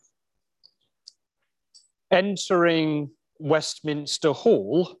Entering Westminster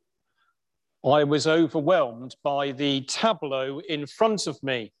Hall, I was overwhelmed by the tableau in front of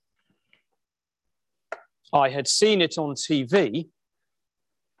me. I had seen it on TV,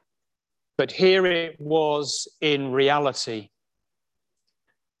 but here it was in reality.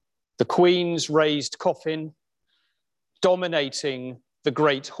 The Queen's raised coffin dominating the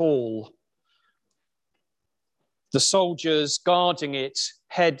Great Hall. The soldiers guarding it,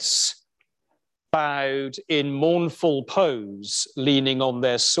 heads bowed in mournful pose, leaning on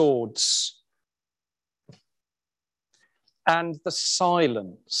their swords. And the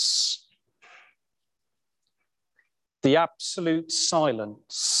silence, the absolute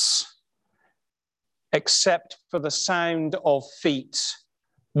silence, except for the sound of feet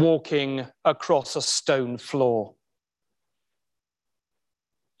walking across a stone floor.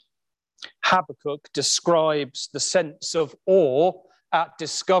 Habakkuk describes the sense of awe at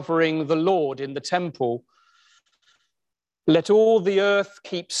discovering the Lord in the temple. Let all the earth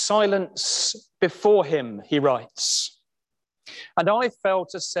keep silence before him, he writes. And I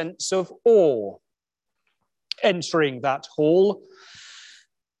felt a sense of awe entering that hall,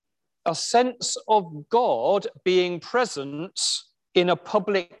 a sense of God being present in a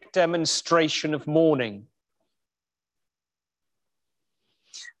public demonstration of mourning.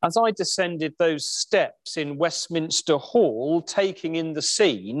 As I descended those steps in Westminster Hall, taking in the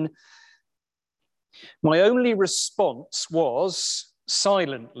scene, my only response was,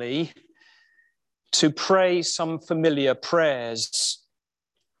 silently, to pray some familiar prayers.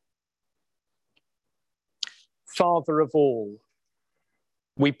 Father of all,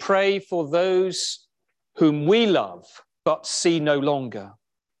 we pray for those whom we love but see no longer.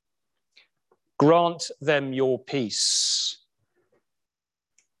 Grant them your peace.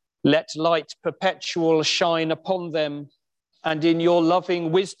 Let light perpetual shine upon them, and in your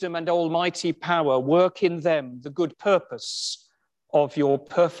loving wisdom and almighty power, work in them the good purpose of your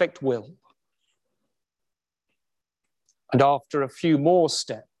perfect will. And after a few more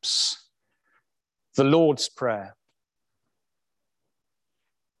steps, the Lord's Prayer.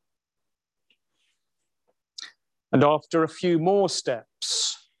 And after a few more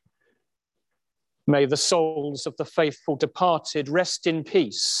steps, may the souls of the faithful departed rest in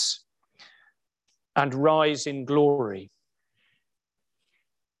peace and rise in glory.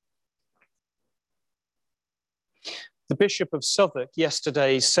 The Bishop of Southwark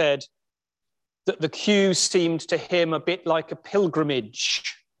yesterday said that the queue seemed to him a bit like a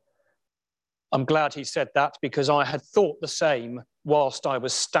pilgrimage. I'm glad he said that, because I had thought the same whilst I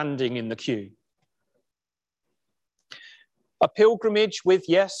was standing in the queue. A pilgrimage with,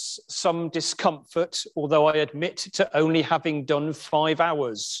 yes, some discomfort, although I admit to only having done 5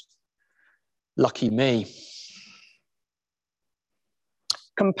 hours. Lucky me.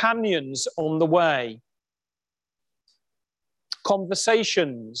 Companions on the way.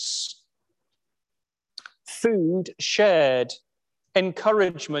 Conversations. Food shared.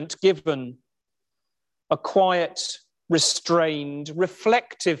 Encouragement given. A quiet, restrained,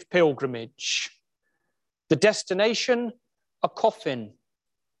 reflective pilgrimage. The destination, a coffin,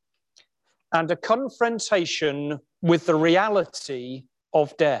 and a confrontation with the reality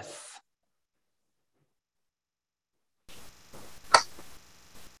of death.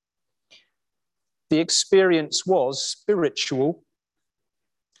 The experience was spiritual,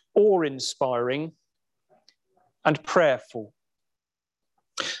 awe-inspiring, and prayerful.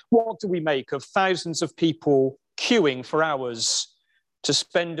 What do we make of thousands of people queuing for hours to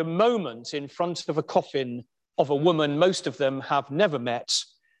spend a moment in front of a coffin of a woman most of them have never met,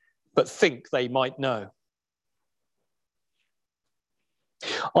 but think they might know?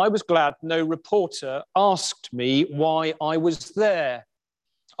 I was glad no reporter asked me why I was there.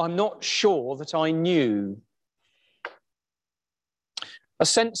 I'm not sure that I knew. A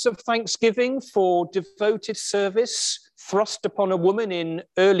sense of thanksgiving for devoted service thrust upon a woman in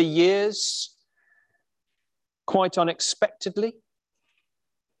early years, quite unexpectedly.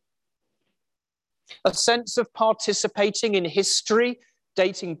 A sense of participating in history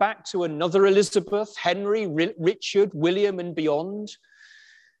dating back to another Elizabeth, Henry, Richard, William, and beyond.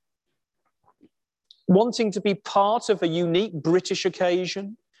 Wanting to be part of a unique British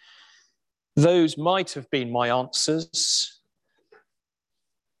occasion. Those might have been my answers.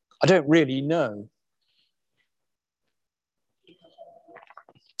 I don't really know.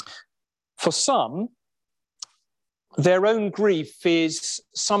 For some, their own grief is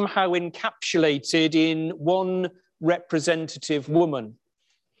somehow encapsulated in one representative woman.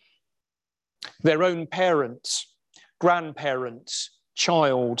 Their own parent, grandparent,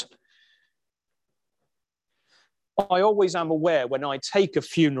 child. I always am aware when I take a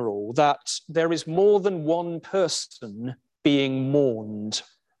funeral that there is more than one person being mourned.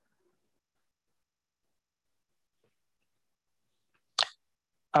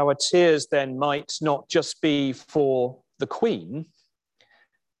 Our tears then might not just be for the Queen,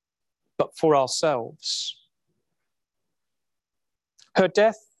 but for ourselves. Her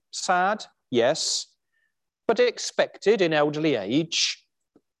death, sad, yes, but expected in elderly age,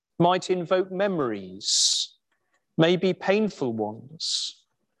 might invoke memories, maybe painful ones.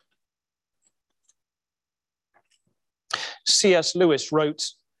 C.S. Lewis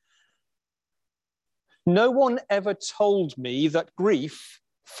wrote, "No one ever told me that grief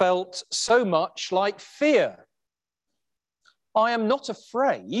felt so much like fear. I am not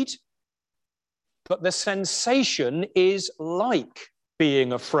afraid, but the sensation is like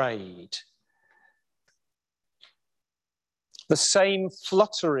being afraid. The same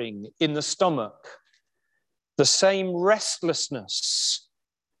fluttering in the stomach, the same restlessness,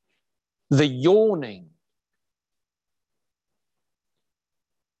 the yawning.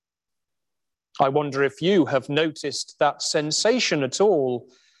 I wonder if you have noticed that sensation at all,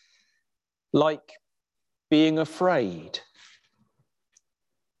 like being afraid.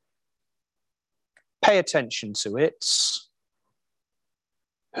 Pay attention to it.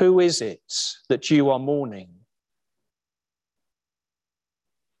 Who is it that you are mourning?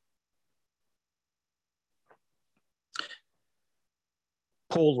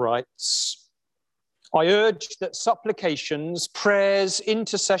 Paul writes, I urge that supplications, prayers,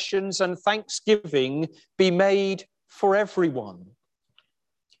 intercessions, and thanksgiving be made for everyone,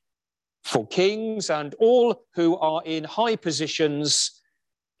 for kings and all who are in high positions,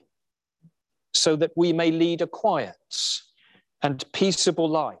 so that we may lead a quiet and peaceable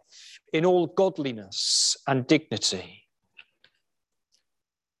life in all godliness and dignity.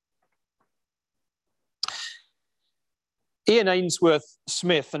 Ian Ainsworth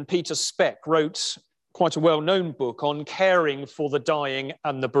Smith and Peter Speck wrote quite a well-known book on caring for the dying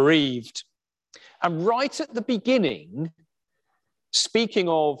and the bereaved. And right at the beginning, speaking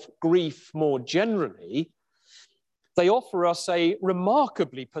of grief more generally, they offer us a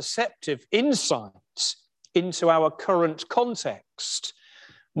remarkably perceptive insight into our current context,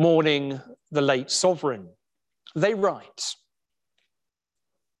 mourning the late sovereign. They write,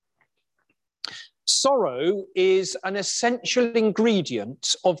 sorrow is an essential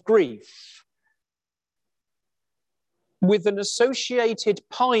ingredient of grief, with an associated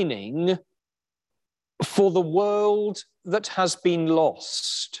pining for the world that has been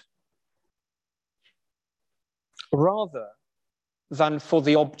lost, rather than for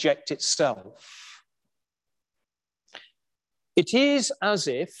the object itself. It is as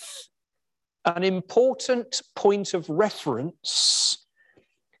if an important point of reference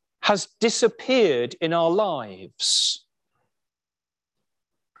has disappeared in our lives,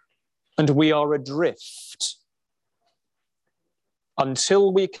 and we are adrift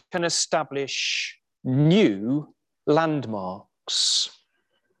until we can establish new landmarks.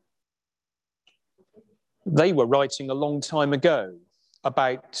 They were writing a long time ago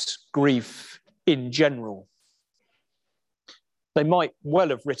about grief in general. They might well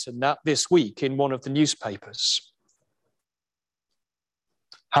have written that this week in one of the newspapers.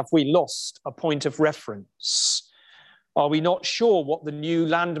 Have we lost a point of reference? Are we not sure what the new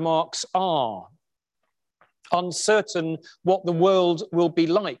landmarks are? Uncertain what the world will be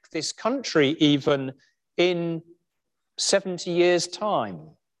like, this country even, in 70 years' time?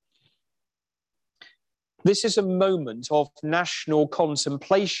 This is a moment of national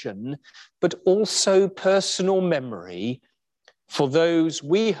contemplation, but also personal memory for those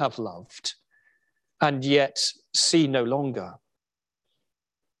we have loved and yet see no longer.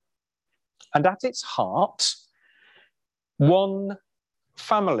 And at its heart, one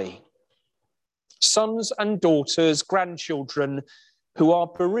family, sons and daughters, grandchildren who are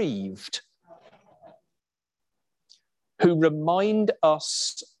bereaved, who remind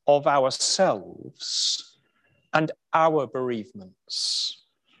us of ourselves and our bereavements.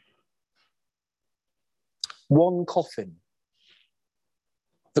 One coffin,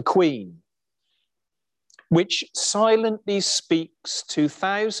 the Queen, which silently speaks to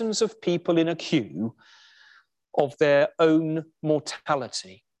thousands of people in a queue of their own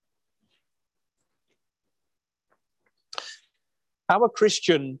mortality. Our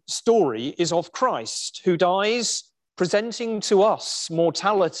Christian story is of Christ, who dies, presenting to us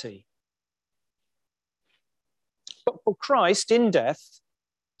mortality. But for Christ in death,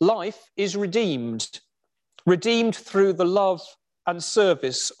 life is redeemed through the love and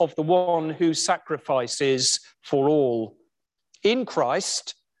service of the one who sacrifices for all. In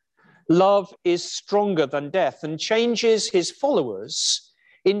Christ, Love is stronger than death and changes his followers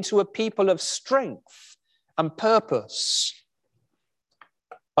into a people of strength and purpose,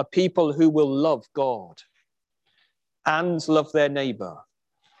 a people who will love God and love their neighbor.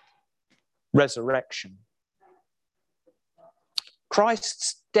 Resurrection.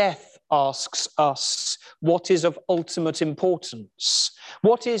 Christ's death asks us what is of ultimate importance,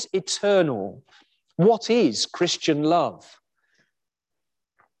 what is eternal, what is Christian love.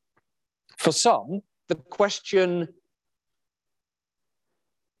 For some, the question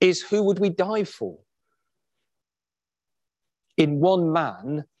is, who would we die for? In one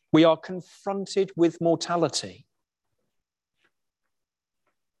man, we are confronted with mortality.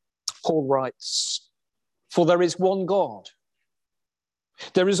 Paul writes, "For there is one God.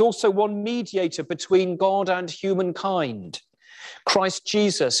 There is also one mediator between God and humankind, Christ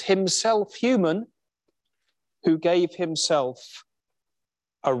Jesus, himself human, who gave himself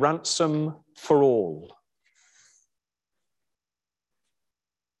a ransom for all."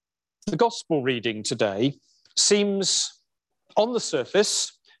 The gospel reading today seems, on the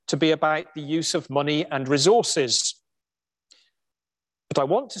surface, to be about the use of money and resources. But I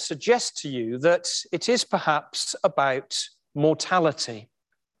want to suggest to you that it is perhaps about mortality.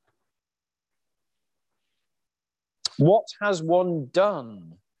 What has one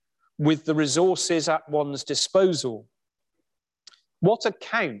done with the resources at one's disposal? What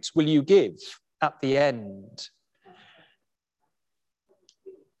account will you give at the end?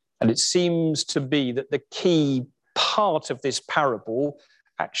 And it seems to be that the key part of this parable,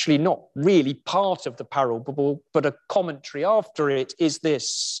 actually not really part of the parable, but a commentary after it, is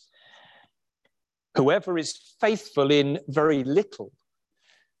this: whoever is faithful in very little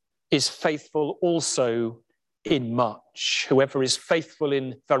is faithful also in much. Whoever is faithful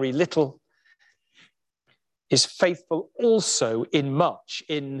in very little is faithful also in much,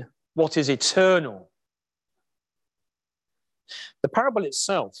 in what is eternal. The parable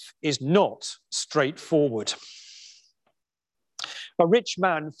itself is not straightforward. A rich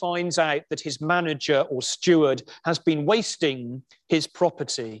man finds out that his manager or steward has been wasting his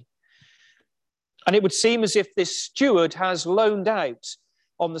property. And it would seem as if this steward has loaned out,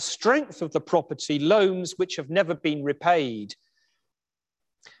 on the strength of the property, loans which have never been repaid.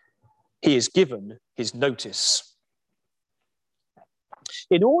 He is given his notice.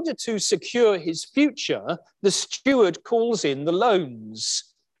 In order to secure his future, the steward calls in the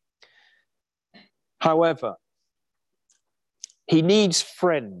loans. However, he needs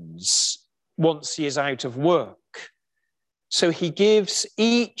friends once he is out of work. So he gives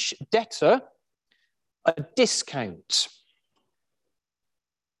each debtor a discount.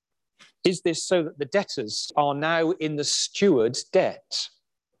 Is this so that the debtors are now in the steward's debt?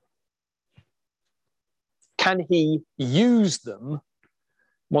 Can he use them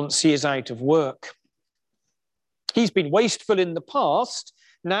once he is out of work? He's been wasteful in the past.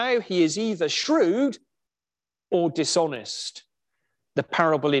 Now he is either shrewd or dishonest. The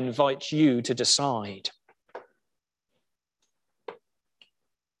parable invites you to decide.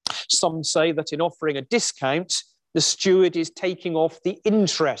 Some say that in offering a discount, the steward is taking off the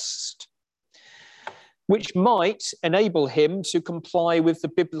interest, which might enable him to comply with the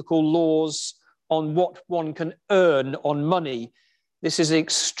biblical laws on what one can earn on money. This is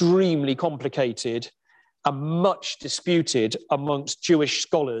extremely complicated and much disputed amongst Jewish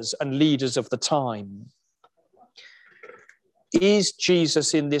scholars and leaders of the time. Is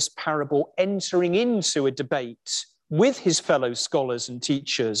Jesus in this parable entering into a debate with his fellow scholars and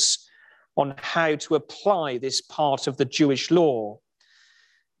teachers on how to apply this part of the Jewish law,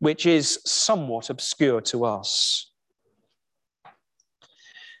 which is somewhat obscure to us?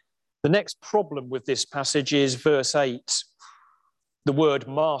 The next problem with this passage is verse 8, the word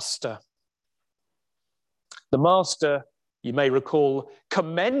master. The master, you may recall,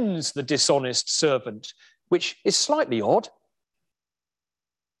 commends the dishonest servant, which is slightly odd.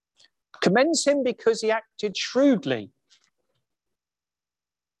 Commends him because he acted shrewdly.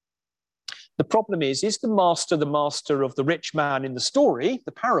 The problem is the master of the rich man in the story,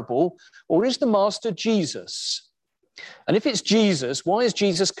 the parable, or is the master Jesus? And if it's Jesus, why is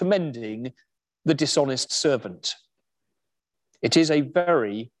Jesus commending the dishonest servant? It is a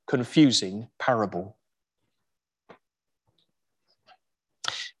very confusing parable.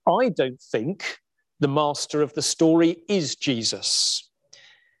 I don't think the master of the story is Jesus.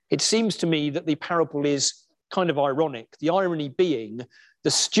 It seems to me that the parable is kind of ironic, the irony being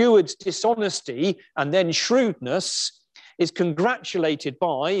the steward's dishonesty and then shrewdness is congratulated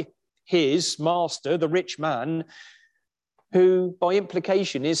by his master, the rich man, who by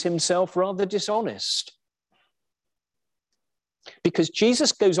implication is himself rather dishonest. Because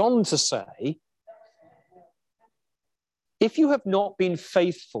Jesus goes on to say, if you have not been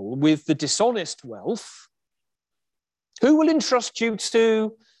faithful with the dishonest wealth, who will entrust you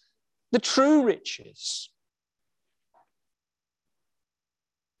to the true riches?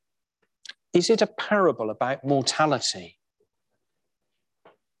 Is it a parable about mortality?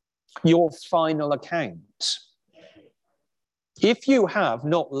 Your final account? If you have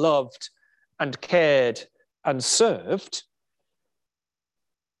not loved and cared and served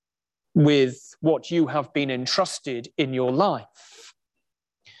with what you have been entrusted in your life,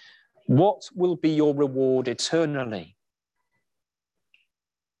 what will be your reward eternally?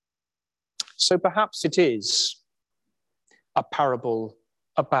 So perhaps it is a parable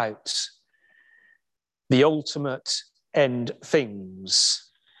about the ultimate end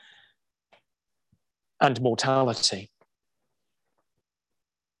things and mortality,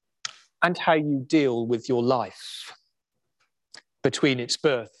 and how you deal with your life between its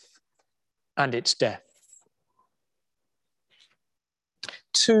birth and its death.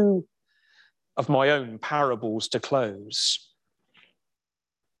 Two of my own parables to close.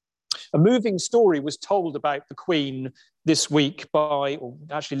 A moving story was told about the Queen this week or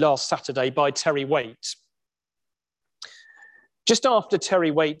actually last Saturday, by Terry Waite. Just after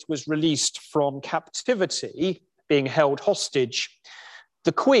Terry Waite was released from captivity, being held hostage,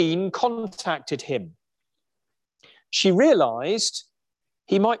 the Queen contacted him. She realised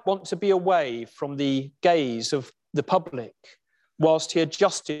he might want to be away from the gaze of the public whilst he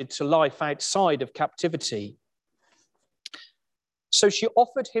adjusted to life outside of captivity. So she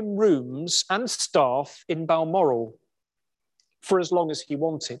offered him rooms and staff in Balmoral for as long as he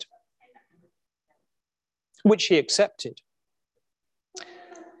wanted, which he accepted.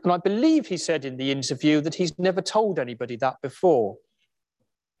 And I believe he said in the interview that he's never told anybody that before.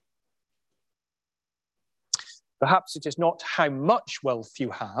 Perhaps it is not how much wealth you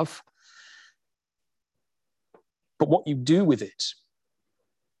have, but what you do with it.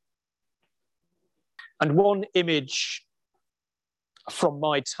 And one image from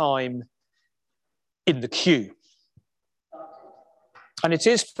my time in the queue, and it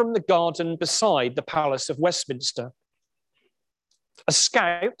is from the garden beside the Palace of Westminster. A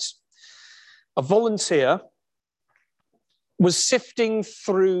scout, a volunteer, was sifting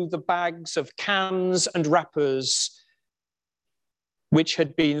through the bags of cans and wrappers which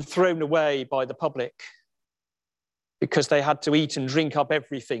had been thrown away by the public because they had to eat and drink up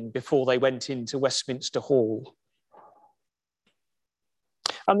everything before they went into Westminster Hall.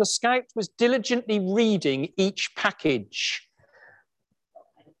 And the scout was diligently reading each package,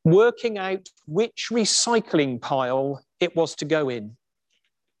 working out which recycling pile it was to go in.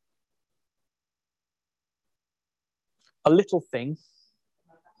 A little thing,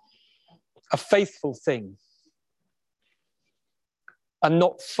 a faithful thing. And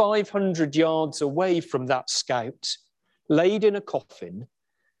not 500 yards away from that scout, laid in a coffin,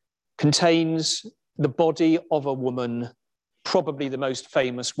 contains the body of a woman, probably the most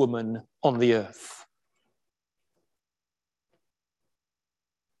famous woman on the earth.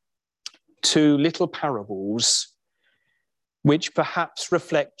 Two little parables which perhaps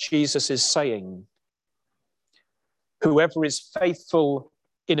reflect Jesus' saying, whoever is faithful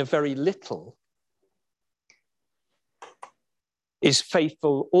in a very little is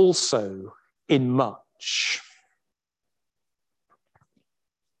faithful also in much.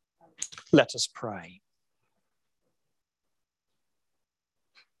 Let us pray.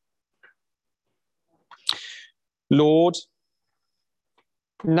 Lord,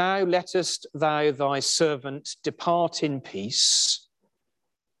 now lettest thou thy servant depart in peace,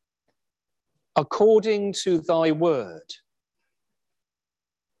 according to thy word.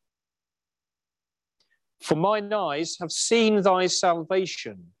 For mine eyes have seen thy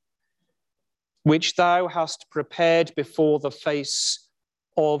salvation, which thou hast prepared before the face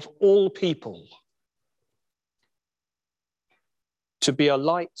of all people, to be a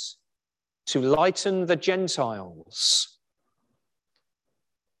light to lighten the Gentiles,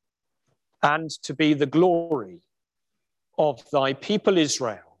 and to be the glory of thy people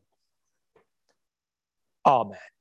Israel. Amen.